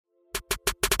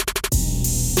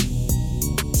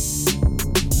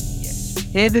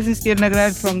Hey, this is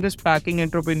Kirnagraj from the Sparking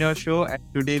Entrepreneur Show, and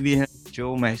today we have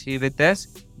Joe Masi with us.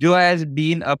 Joe has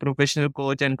been a professional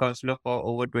coach and counselor for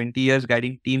over 20 years,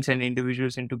 guiding teams and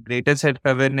individuals into greater self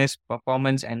awareness,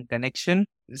 performance, and connection,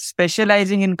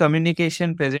 specializing in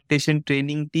communication, presentation,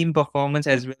 training, team performance,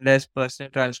 as well as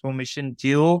personal transformation.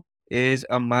 Joe is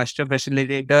a master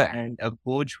facilitator and a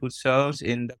coach who serves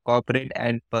in the corporate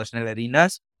and personal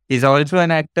arenas. He's also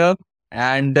an actor,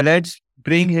 and let's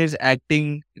bring his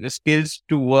acting skills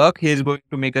to work. He's going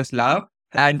to make us laugh,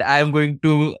 and I'm going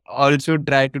to also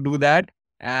try to do that.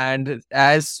 And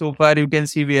as so far you can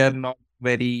see, we were not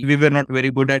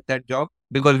very good at that job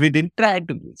because we didn't try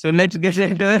to be. So let's get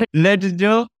into it. Let's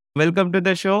Joe. Welcome to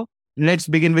the show. Let's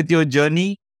begin with your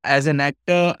journey as an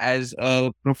actor, as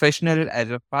a professional,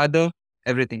 as a father,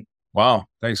 everything. Wow.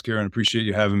 Thanks, Karen. Appreciate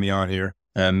you having me on here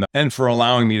and for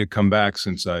allowing me to come back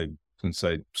since I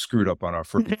screwed up on our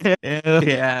first.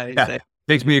 Yeah.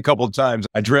 Takes me a couple of times.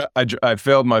 I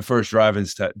failed my first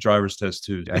driver's test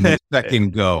too. And the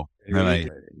second go.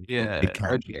 And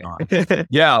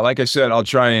yeah, like I said, I'll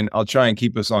try and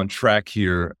keep us on track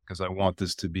here because I want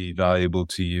this to be valuable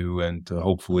to you and to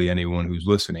hopefully anyone who's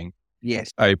listening.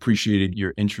 Yes. I appreciated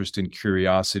your interest and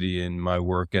curiosity in my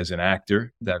work as an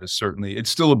actor. That is it's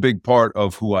still a big part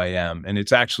of who I am. And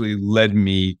it's actually led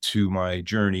me to my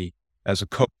journey as a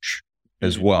coach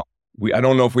as well. I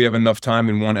don't know if we have enough time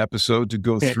in one episode to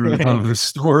go through the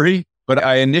story, but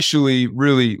I initially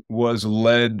really was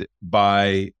led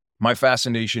by my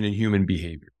fascination in human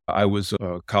behavior. I was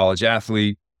a college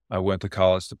athlete. I went to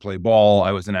college to play ball.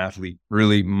 I was an athlete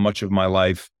really much of my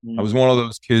life. I was one of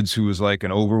those kids who was like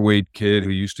an overweight kid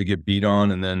who used to get beat on.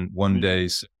 And then one day,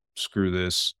 said, screw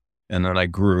this. And then I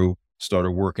grew,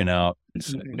 started working out.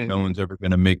 No one's ever going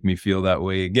to make me feel that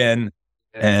way again.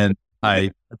 And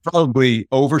I probably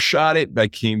overshot it,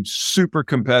 became super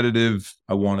competitive.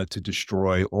 I wanted to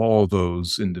destroy all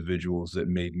those individuals that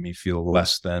made me feel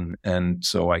less than, and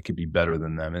so I could be better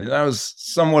than them. And I was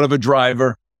somewhat of a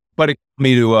driver, but it got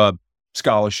me to a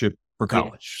scholarship for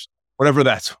college, whatever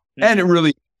that's. And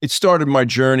it started my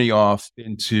journey off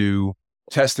into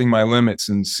testing my limits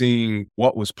and seeing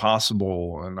what was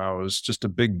possible. And I was just a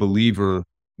big believer.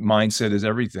 Mindset is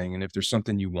everything. And if there's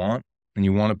something you want and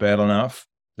you want it bad enough,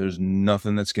 there's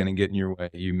nothing that's going to get in your way.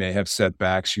 You may have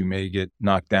setbacks, you may get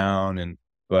knocked down,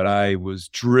 but I was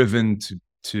driven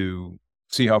to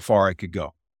see how far I could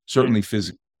go, certainly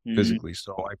physically.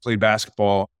 So I played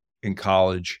basketball in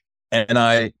college, and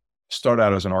I started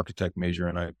out as an architect major,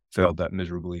 and I failed that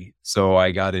miserably. So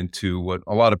I got into what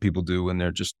a lot of people do when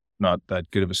they're just not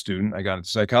that good of a student. I got into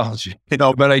psychology,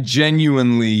 but I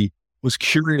genuinely was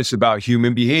curious about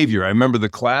human behavior. I remember the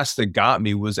class that got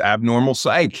me was abnormal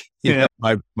psych.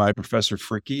 My professor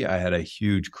Fricky, I had a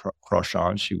huge crush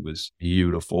on. She was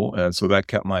beautiful. And so that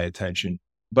kept my attention.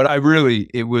 But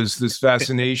it was this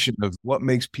fascination of what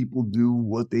makes people do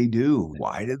what they do.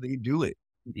 Why do they do it?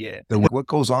 Yeah. What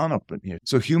goes on up in here?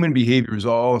 So human behavior is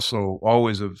also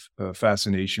always of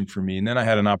fascination for me. And then I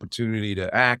had an opportunity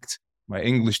to act. My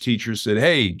English teacher said,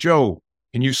 "Hey, Joe,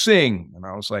 can you sing?" And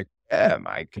I was like, "Yeah,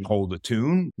 I can hold a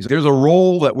tune." He's like, "There's a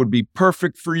role that would be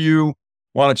perfect for you.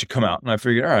 Why don't you come out?" And I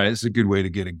figured, all right, this is a good way to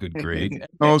get a good grade.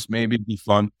 Maybe it'd be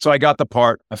fun. So I got the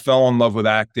part. I fell in love with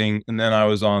acting. And then I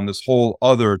was on this whole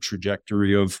other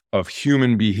trajectory of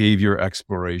human behavior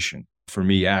exploration. For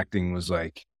me, acting was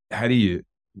like,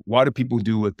 why do people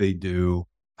do what they do?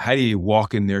 How do you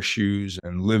walk in their shoes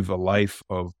and live a life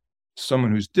of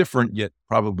someone who's different, yet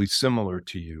probably similar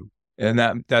to you? And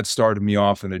that started me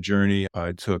off in a journey.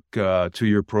 I took a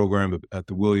 2-year program at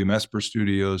the William Esper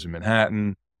Studios in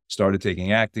Manhattan, started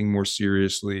taking acting more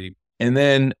seriously, and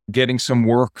then getting some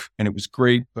work. And it was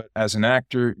great. But as an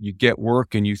actor, you get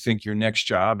work and you think your next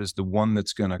job is the one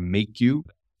that's going to make you.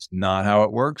 It's not how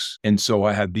it works. And so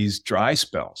I had these dry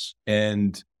spells,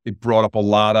 and it brought up a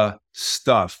lot of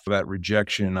stuff, that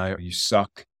rejection. You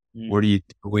suck. What are you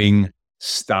doing?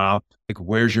 Stop. Like,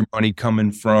 where's your money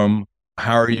coming from?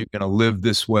 How are you going to live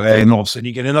this way? And all of a sudden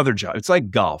you get another job. It's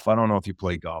like golf. I don't know if you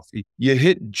play golf. You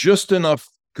hit just enough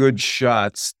good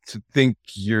shots to think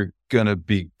you're going to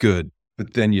be good,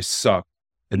 but then you suck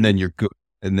and then you're good.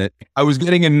 And then I was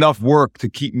getting enough work to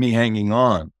keep me hanging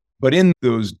on. But in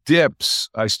those dips,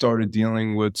 I started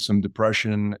dealing with some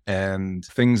depression and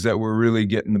things that were really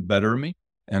getting the better of me.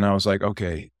 And I was like,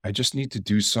 okay, I just need to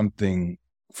do something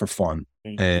for fun.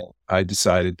 And I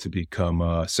decided to become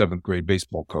a 7th grade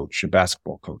baseball coach and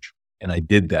basketball coach. And I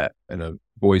did that at a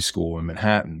boys' school in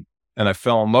Manhattan. And I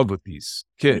fell in love with these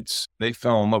kids. They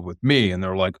fell in love with me. And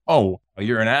they're like, "Oh,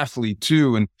 you're an athlete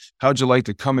too. And how'd you like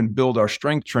to come and build our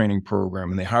strength training program?"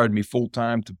 And they hired me full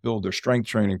time to build their strength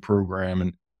training program.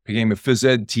 And became a phys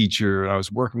ed teacher, and I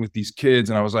was working with these kids,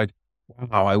 and I was like,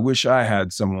 wow, I wish I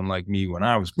had someone like me when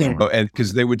I was growing up. And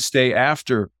because they would stay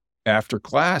after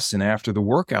class and after the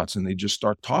workouts, and they just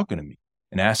start talking to me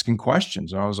and asking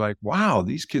questions. And I was like, wow,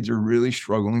 these kids are really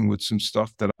struggling with some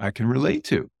stuff that I can relate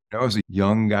to. As a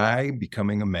young guy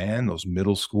becoming a man, those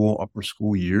middle school, upper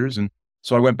school years. And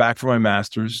so I went back for my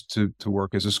master's to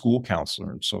work as a school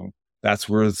counselor. And so that's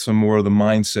where some more of the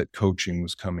mindset coaching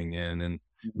was coming in, and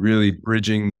really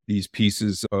bridging these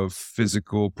pieces of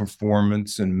physical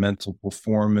performance and mental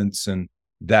performance. And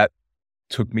that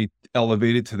took me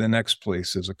elevated to the next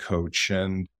place as a coach.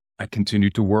 And I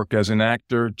continued to work as an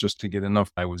actor just to get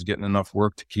enough. I was getting enough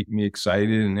work to keep me excited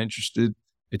and interested.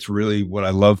 It's really what I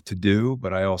love to do,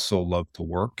 but I also love to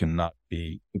work and not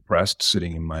be depressed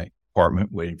sitting in my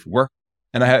apartment waiting for work.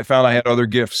 And I found I had other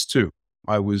gifts too.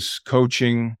 I was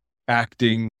coaching,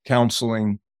 acting,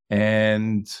 counseling,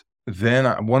 and then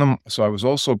I was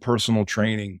also personal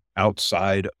training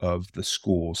outside of the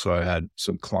school. So I had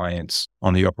some clients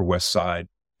on the Upper West Side,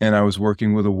 and I was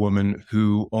working with a woman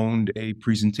who owned a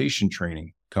presentation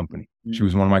training company. She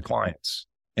was one of my clients,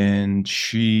 and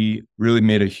she really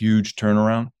made a huge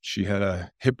turnaround. She had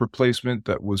a hip replacement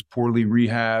that was poorly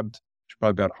rehabbed. She's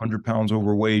probably about 100 pounds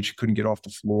overweight. She couldn't get off the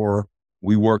floor.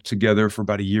 We worked together for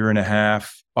about a year and a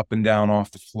half, up and down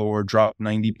off the floor, dropped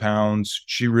 90 pounds.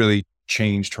 She really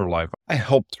changed her life. I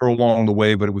helped her along the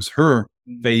way, but it was her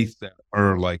faith and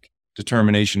her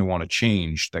determination to want to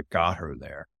change that got her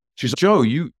there. She's like, Joe,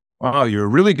 you're a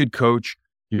really good coach.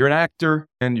 You're an actor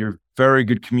and you're a very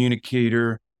good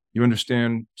communicator. You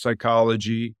understand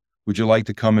psychology. Would you like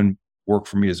to come and work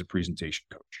for me as a presentation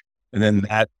coach? And then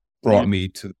that brought me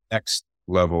to the next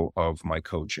level of my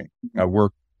coaching. I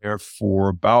worked there for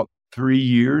about 3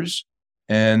 years.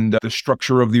 And the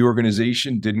structure of the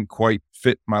organization didn't quite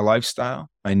fit my lifestyle.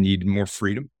 I needed more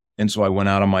freedom. And so I went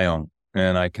out on my own,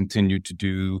 and I continued to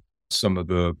do some of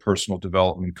the personal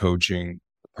development coaching,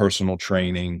 personal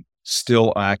training,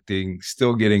 still acting,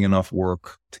 still getting enough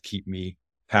work to keep me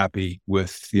happy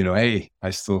with, hey,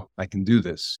 I can do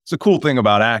this. It's a cool thing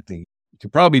about acting. You can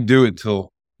probably do it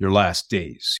till your last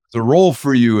days. It's a role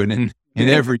for you in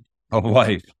every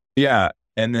life. Yeah.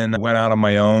 And then I went out on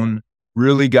my own,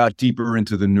 really got deeper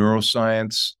into the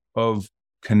neuroscience of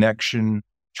connection,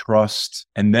 trust,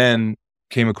 and then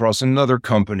came across another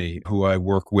company who I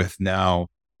work with now.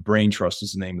 Brain Trust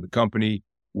is the name of the company,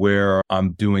 where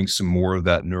I'm doing some more of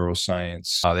that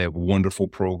neuroscience. They have wonderful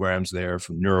programs there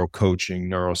for neuro coaching,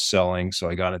 neuro selling. So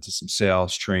I got into some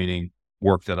sales training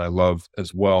work that I love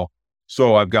as well.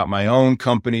 So I've got my own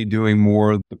company doing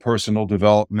more of the personal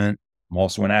development. I'm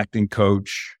also an acting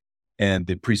coach, and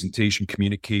the presentation,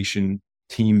 communication,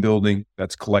 team building,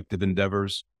 that's collective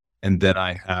endeavors. And then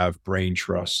I have Brain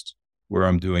Trust, where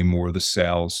I'm doing more of the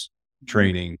sales,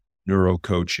 training, neuro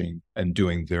coaching, and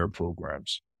doing their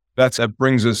programs. That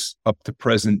brings us up to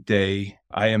present day.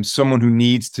 I am someone who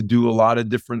needs to do a lot of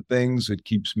different things. It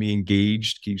keeps me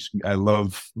engaged, I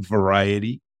love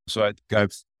variety. So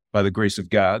by the grace of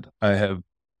God, I have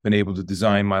been able to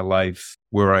design my life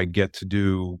where I get to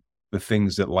do the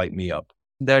things that light me up.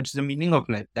 That's the meaning of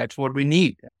life. That's what we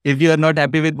need. If you are not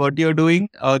happy with what you're doing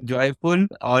or joyful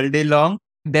all day long,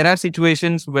 there are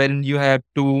situations when you have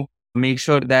to make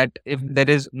sure that if there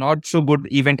is not so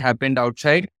good event happened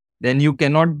outside, then you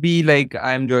cannot be like,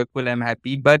 I'm joyful, I'm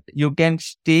happy, but you can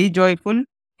stay joyful.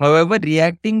 However,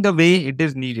 reacting the way it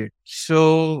is needed.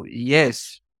 So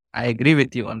yes, I agree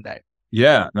with you on that.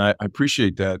 Yeah, and I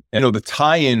appreciate that. And the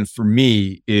tie-in for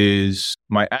me is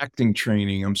my acting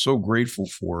training. I'm so grateful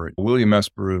for it. William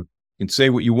Esper can say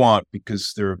what you want,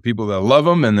 because there are people that love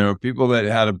him and there are people that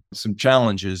had some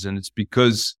challenges. And it's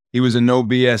because he was a no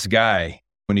BS guy.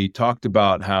 When he talked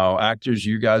about how actors,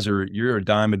 you're a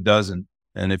dime a dozen.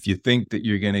 And if you think that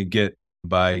you're going to get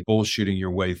by bullshitting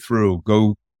your way through,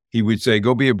 he would say,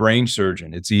 go be a brain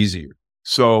surgeon. It's easier.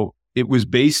 So it was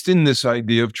based in this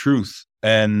idea of truth.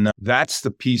 And that's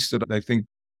the piece that I think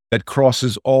that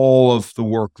crosses all of the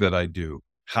work that I do.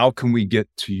 How can we get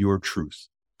to your truth?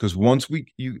 Because once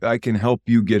I can help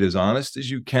you get as honest as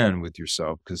you can with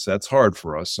yourself, because that's hard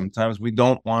for us. Sometimes we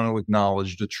don't want to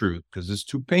acknowledge the truth because it's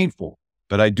too painful.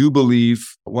 But I do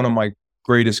believe one of my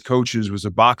greatest coaches was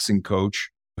a boxing coach.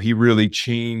 He really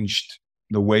changed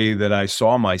the way that I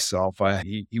saw myself.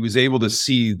 He was able to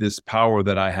see this power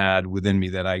that I had within me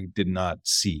that I did not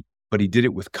see, but he did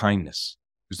it with kindness.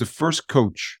 He was the first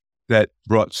coach that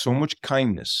brought so much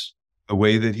kindness, the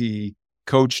way that he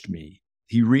coached me.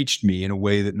 He reached me in a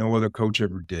way that no other coach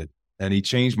ever did. And he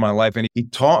changed my life. And he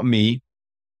taught me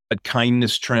that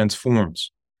kindness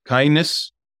transforms.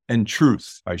 Kindness and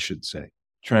truth, I should say,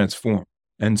 transform.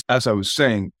 And as I was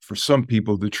saying, for some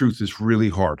people, the truth is really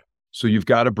hard. So you've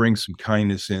got to bring some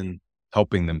kindness in,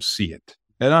 helping them see it.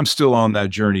 And I'm still on that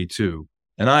journey too.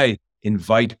 And I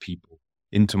invite people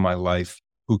into my life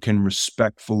who can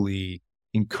respectfully,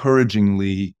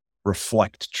 encouragingly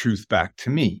reflect truth back to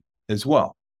me as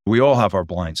well. We all have our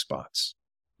blind spots.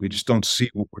 We just don't see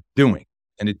what we're doing.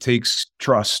 And it takes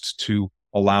trust to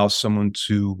allow someone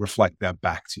to reflect that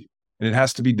back to you. And it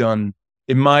has to be done,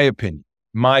 in my opinion,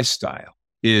 my style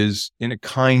is in a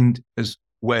kind as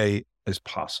way as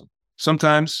possible.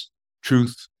 Sometimes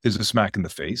truth is a smack in the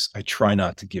face. I try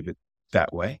not to give it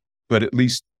that way. But at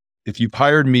least if you've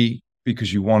hired me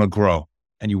because you want to grow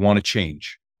and you want to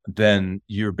change, then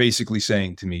you're basically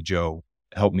saying to me, Joe,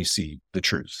 help me see the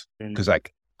truth, because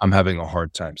I'm having a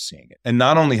hard time seeing it. And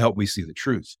not only help me see the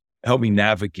truth, help me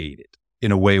navigate it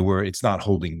in a way where it's not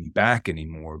holding me back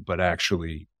anymore, but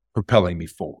actually propelling me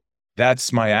forward.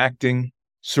 That's my acting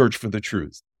search for the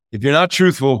truth. If you're not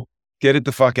truthful, get it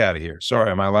the fuck out of here. Sorry,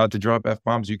 am I allowed to drop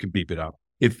F-bombs? You can beep it out.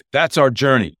 If that's our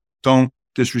journey, don't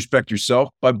disrespect yourself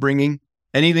by bringing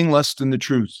anything less than the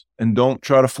truth. And don't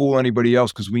try to fool anybody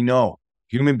else, because we know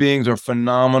human beings are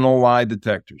phenomenal lie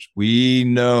detectors. We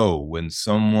know when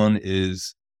someone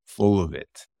is full of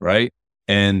it, right?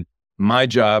 And my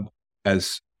job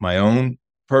as my own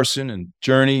person and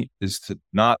journey is to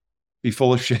not be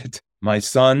full of shit. My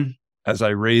son, as I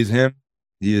raise him,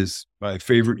 he is my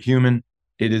favorite human.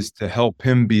 It is to help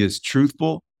him be as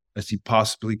truthful as he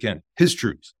possibly can. His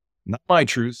truth, not my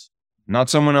truth, not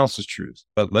someone else's truth.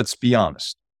 But let's be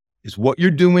honest. Is what you're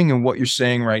doing and what you're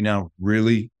saying right now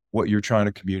really what you're trying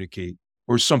to communicate,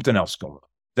 or something else going on?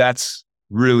 That's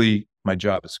really my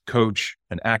job as a coach,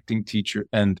 an acting teacher,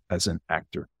 and as an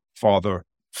actor, father,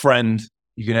 friend.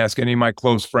 You can ask any of my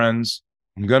close friends.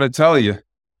 I'm going to tell you,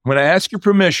 when I ask your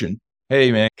permission,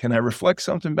 hey man, can I reflect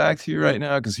something back to you right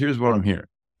now? Because here's what I'm hearing.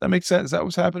 That makes sense? Is that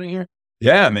what's happening here?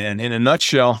 Yeah, man. In a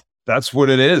nutshell, that's what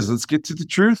it is. Let's get to the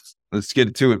truth. Let's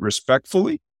get to it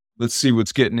respectfully. Let's see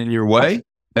what's getting in your way,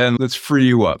 and let's free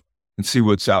you up and see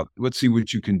what's out. Let's see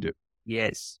what you can do.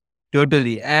 Yes,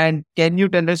 totally. And can you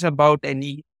tell us about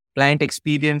any client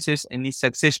experiences, any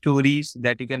success stories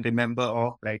that you can remember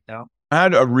of right now? I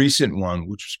had a recent one,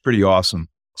 which was pretty awesome.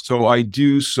 So I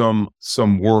do some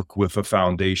work with a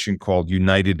foundation called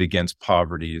United Against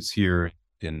Poverty. It's here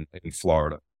in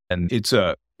Florida. And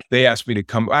they asked me to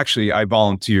come. Actually, I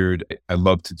volunteered. I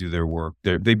love to do their work.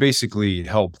 They basically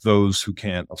help those who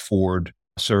can't afford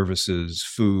services,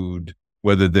 food,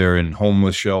 whether they're in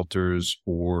homeless shelters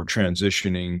or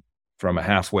transitioning from a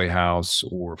halfway house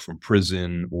or from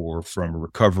prison or from a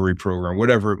recovery program,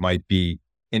 whatever it might be,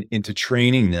 into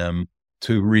training them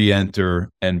to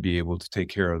re-enter and be able to take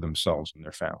care of themselves and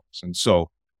their families. And so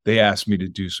they asked me to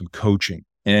do some coaching.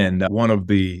 And one of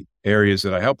the areas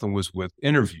that I helped them was with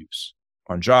interviews,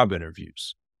 on job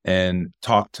interviews, and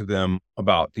talk to them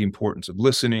about the importance of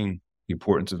listening, the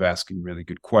importance of asking really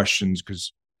good questions,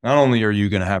 because not only are you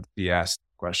going to have to be asked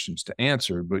questions to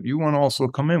answer, but you want to also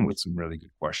come in with some really good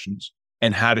questions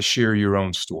and how to share your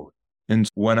own story. And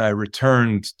when I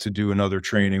returned to do another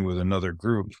training with another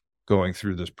group going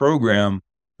through this program,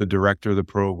 the director of the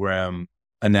program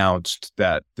announced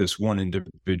that this one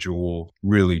individual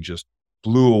really just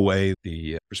blew away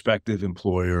the prospective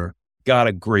employer, got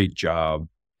a great job,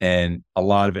 and a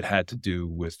lot of it had to do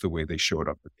with the way they showed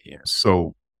up at the end.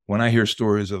 So when I hear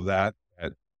stories of that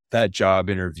job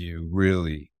interview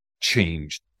really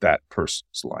changed that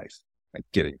person's life, like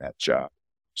getting that job.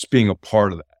 Just being a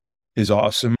part of that is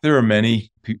awesome. There are many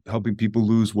helping people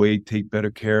lose weight, take better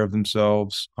care of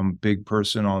themselves. I'm a big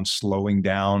person on slowing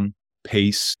down.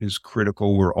 Pace is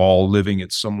critical. We're all living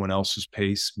at someone else's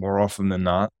pace more often than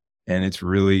not. And it's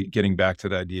really getting back to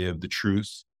the idea of the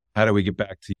truth. How do we get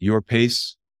back to your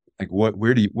pace? Like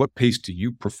what pace do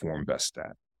you perform best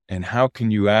at? And how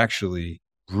can you actually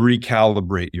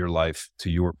recalibrate your life to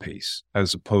your pace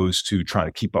as opposed to trying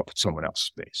to keep up with someone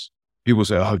else's pace? People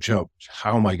say, oh, Joe,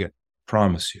 how am I going to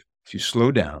promise you? If you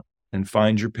slow down and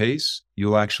find your pace,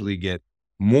 you'll actually get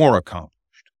more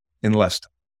accomplished in less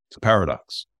time. It's a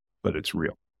paradox, but it's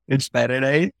real. It's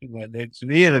paradise, but it's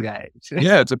real, guys.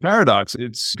 Yeah, it's a paradox.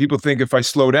 It's people think if I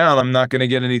slow down, I'm not going to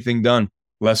get anything done.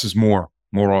 Less is more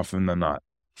often than not.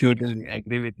 Totally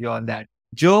agree with you on that.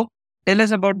 Joe, tell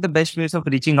us about the best ways of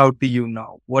reaching out to you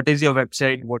now. What is your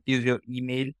website? What is your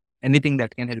email? Anything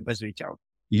that can help us reach out?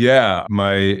 Yeah,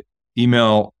 my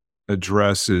email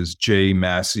address is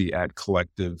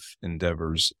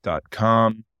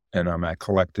jmasi@collectiveendeavors.com. And I'm at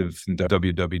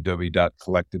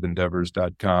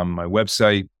www.collectiveendeavors.com. My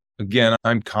website, again,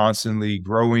 I'm constantly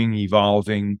growing,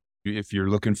 evolving. If you're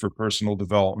looking for personal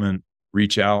development,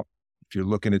 reach out. If you're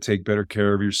looking to take better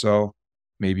care of yourself,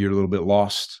 maybe you're a little bit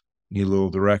lost, need a little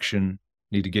direction,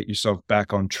 need to get yourself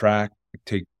back on track,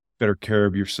 take better care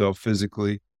of yourself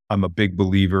physically. I'm a big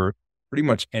believer. Pretty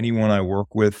much anyone I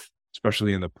work with,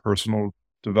 especially in the personal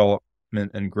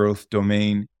development and growth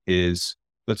domain, is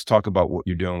let's talk about what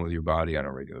you're doing with your body on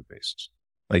a regular basis.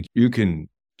 Like, you can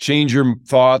change your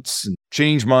thoughts and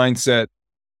change mindset.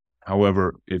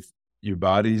 However, if your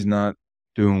body's not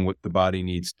doing what the body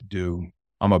needs to do,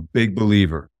 I'm a big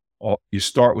believer. You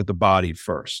start with the body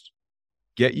first.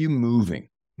 Get you moving.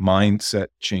 Mindset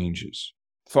changes.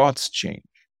 Thoughts change.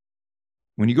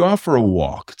 When you go out for a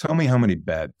walk, tell me how many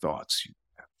bad thoughts you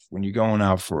have. When you're going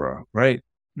out right?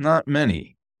 Not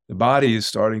many. The body is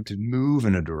starting to move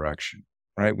in a direction,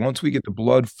 right? Once we get the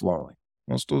blood flowing,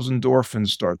 once those endorphins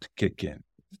start to kick in,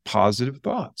 positive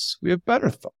thoughts, we have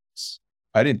better thoughts.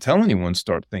 I didn't tell anyone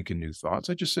start thinking new thoughts.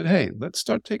 I just said, hey, let's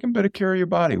start taking better care of your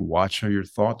body. Watch how your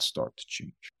thoughts start to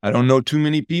change. I don't know too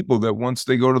many people that once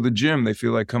they go to the gym, they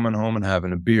feel like coming home and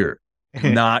having a beer.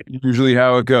 Not usually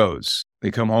how it goes. They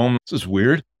come home, this is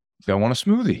weird. I want a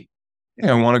smoothie.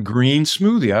 Yeah, I want a green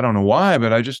smoothie. I don't know why,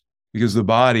 but because the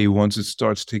body, once it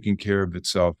starts taking care of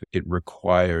itself, it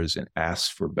requires and asks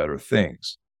for better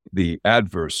things. The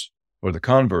adverse or the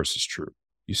converse is true.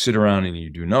 You sit around and you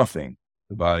do nothing.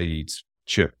 The body eats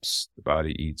chips. The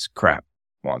body eats crap,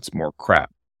 wants more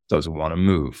crap, doesn't want to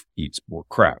move, eats more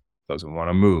crap, doesn't want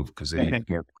to move because they eat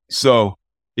more. So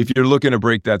if you're looking to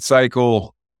break that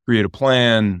cycle, create a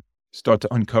plan, start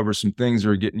to uncover some things that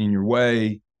are getting in your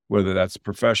way, whether that's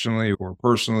professionally or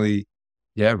personally,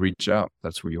 reach out.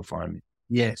 That's where you'll find me.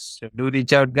 Yes, so do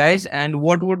reach out, guys. And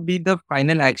what would be the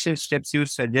final action steps you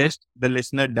suggest the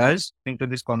listener does into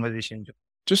this conversation, Joe?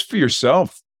 Just for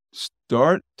yourself,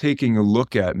 start taking a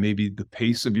look at maybe the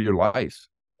pace of your life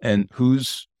and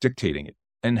who's dictating it.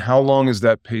 And how long is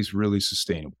that pace really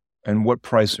sustainable? And what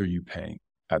price are you paying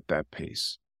at that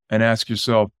pace? And ask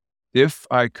yourself, if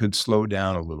I could slow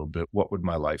down a little bit, what would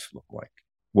my life look like?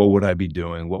 What would I be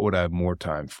doing? What would I have more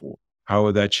time for? How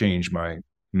would that change my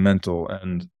mental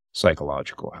and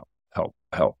psychological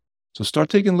health? So start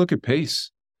taking a look at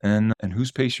pace and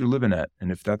whose pace you're living at,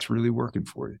 and if that's really working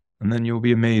for you. And then you'll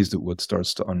be amazed at what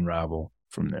starts to unravel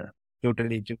from there.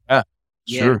 Totally. Yeah,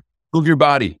 sure. Move your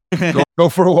body. Go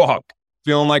for a walk.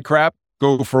 Feeling like crap?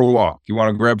 Go for a walk. You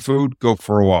want to grab food? Go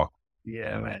for a walk.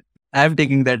 Yeah, man. I'm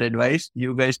taking that advice.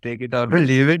 You guys take it or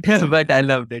leave it, but I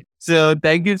loved it. So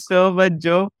thank you so much,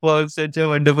 Joe, for such a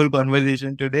wonderful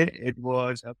conversation today. It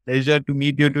was a pleasure to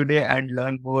meet you today and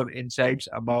learn more insights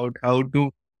about how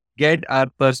to get our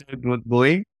personal growth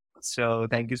going. So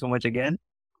thank you so much again.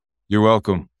 You're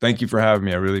welcome. Thank you for having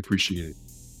me. I really appreciate it.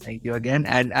 Thank you again.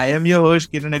 And I am your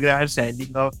host, Kiran Agrawal,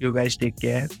 signing off. You guys take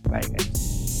care. Bye, guys.